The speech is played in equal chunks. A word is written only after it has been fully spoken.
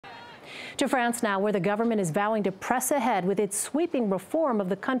To France now, where the government is vowing to press ahead with its sweeping reform of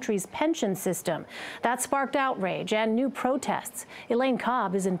the country's pension system. That sparked outrage and new protests. Elaine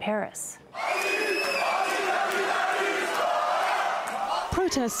Cobbe is in Paris.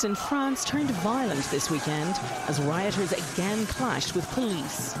 Protests in France turned violent this weekend as rioters again clashed with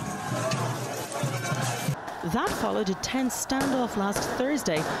police. That followed a tense standoff last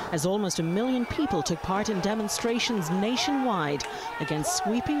Thursday as almost 1 million people took part in demonstrations nationwide against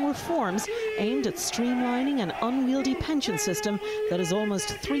sweeping reforms aimed at streamlining an unwieldy pension system that is almost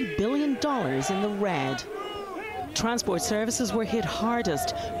 $3 billion in the red. Transport services were hit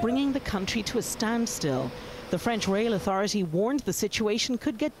hardest, bringing the country to a standstill. The French Rail Authority warned the situation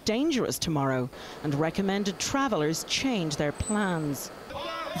could get dangerous tomorrow and recommended travellers change their plans.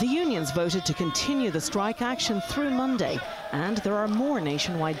 The unions voted to continue the strike action through Monday, and there are more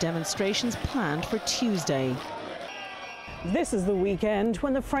nationwide demonstrations planned for Tuesday. This is the weekend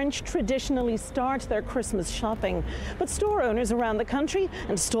when the French traditionally start their Christmas shopping. But store owners around the country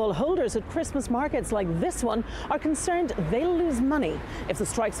and stall holders at Christmas markets like this one are concerned they'll lose money if the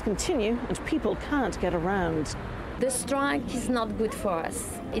strikes continue and people can't get around. The strike is not good for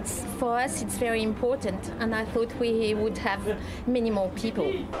us. For us, it's very important, and I thought we would have many more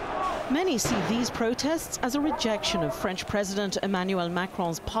people. Many see these protests as a rejection of French President Emmanuel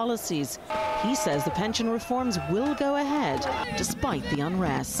Macron's policies. He says the pension reforms will go ahead, despite the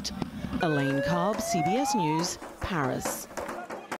unrest. Elaine Cobbe, CBS News, Paris.